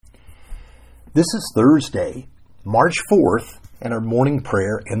This is Thursday, March 4th, and our morning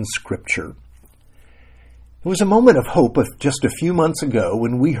prayer and scripture. It was a moment of hope of just a few months ago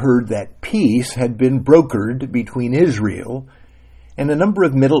when we heard that peace had been brokered between Israel and a number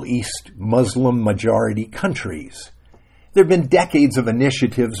of Middle East Muslim majority countries. There have been decades of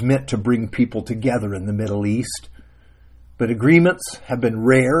initiatives meant to bring people together in the Middle East, but agreements have been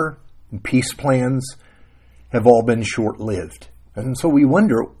rare and peace plans have all been short-lived. And so we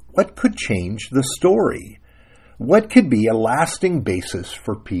wonder, what could change the story? What could be a lasting basis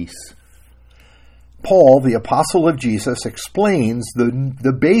for peace? Paul, the apostle of Jesus, explains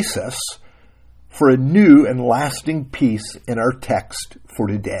the basis for a new and lasting peace in our text for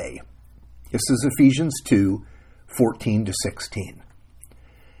today. This is Ephesians 2:14-16.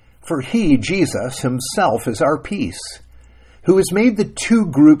 For he, Jesus, himself is our peace, who has made the two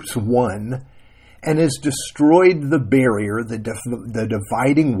groups one and has destroyed the barrier, the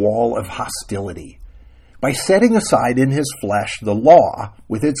dividing wall of hostility, by setting aside in his flesh the law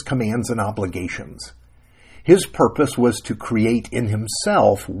with its commands and obligations. His purpose was to create in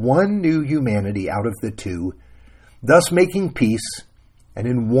himself one new humanity out of the two, thus making peace, and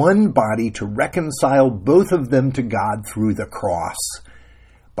in one body to reconcile both of them to God through the cross,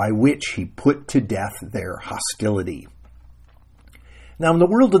 by which he put to death their hostility. Now, in the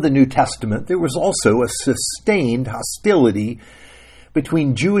world of the New Testament, there was also a sustained hostility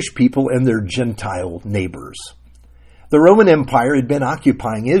between Jewish people and their Gentile neighbors. The Roman Empire had been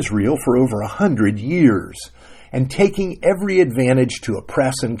occupying Israel for over 100 years and taking every advantage to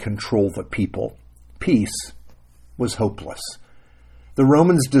oppress and control the people. Peace was hopeless. The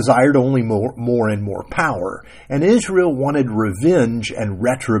Romans desired only more and more power, and Israel wanted revenge and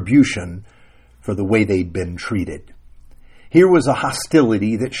retribution for the way they'd been treated. Here was a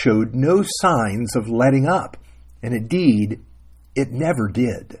hostility that showed no signs of letting up, and indeed, it never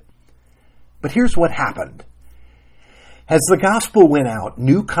did. But here's what happened. As the gospel went out,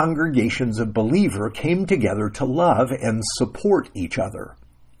 new congregations of believers came together to love and support each other.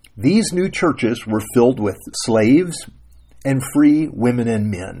 These new churches were filled with slaves and free women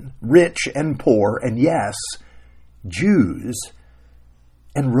and men, rich and poor, and yes, Jews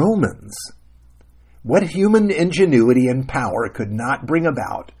and Romans. What human ingenuity and power could not bring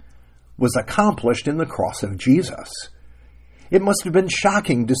about was accomplished in the cross of Jesus. It must have been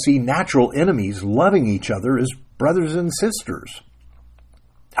shocking to see natural enemies loving each other as brothers and sisters.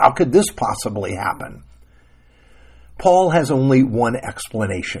 How could this possibly happen? Paul has only one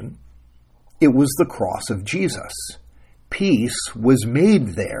explanation. It was the cross of Jesus. Peace was made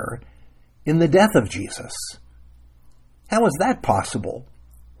there in the death of Jesus. How is that possible?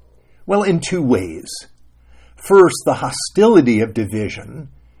 Well, in two ways. First, the hostility of division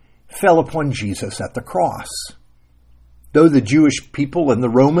fell upon Jesus at the cross. Though the Jewish people and the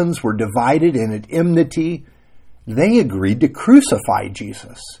Romans were divided and at enmity, they agreed to crucify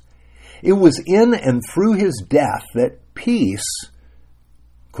Jesus. It was in and through his death that peace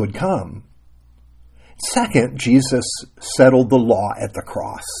could come. Second, Jesus settled the law at the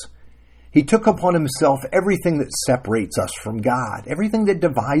cross. He took upon himself everything that separates us from God, everything that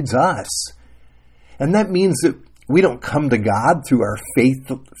divides us. And that means that we don't come to God through our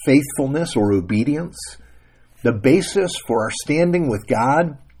faithfulness or obedience. The basis for our standing with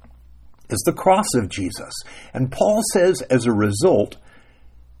God is the cross of Jesus. And Paul says, as a result,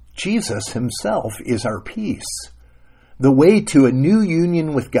 Jesus himself is our peace, the way to a new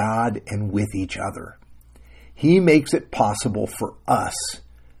union with God and with each other. He makes it possible for us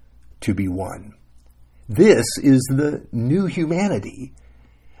to be one. This is the new humanity,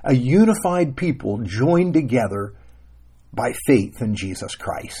 a unified people joined together by faith in Jesus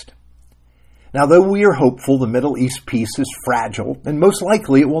Christ. Now, though we are hopeful, the Middle East peace is fragile, and most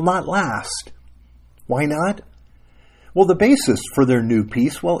likely it will not last. Why not? Well, the basis for their new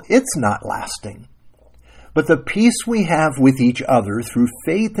peace, well, it's not lasting. But the peace we have with each other through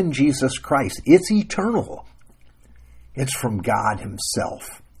faith in Jesus Christ, it's eternal. It's from God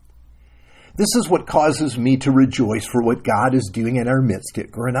himself. This is what causes me to rejoice for what God is doing in our midst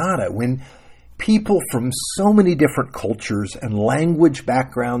at Granada, when people from so many different cultures and language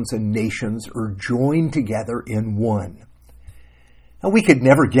backgrounds and nations are joined together in one. Now, we could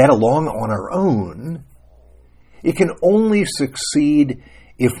never get along on our own. It can only succeed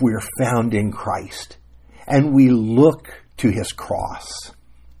if we're found in Christ and we look to his cross.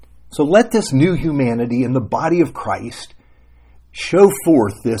 So let this new humanity in the body of Christ show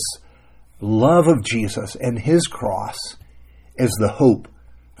forth this love of Jesus and his cross as the hope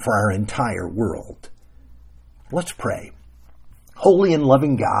for our entire world. Let's pray. Holy and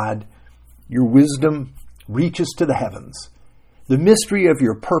loving God, your wisdom reaches to the heavens. The mystery of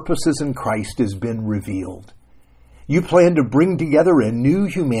your purposes in Christ has been revealed. You plan to bring together a new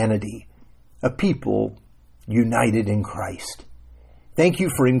humanity, a people united in Christ. Thank you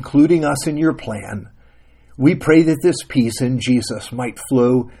for including us in your plan. We pray that this peace in Jesus might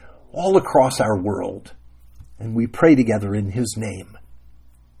flow all across our world. And we pray together in his name.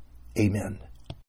 Amen.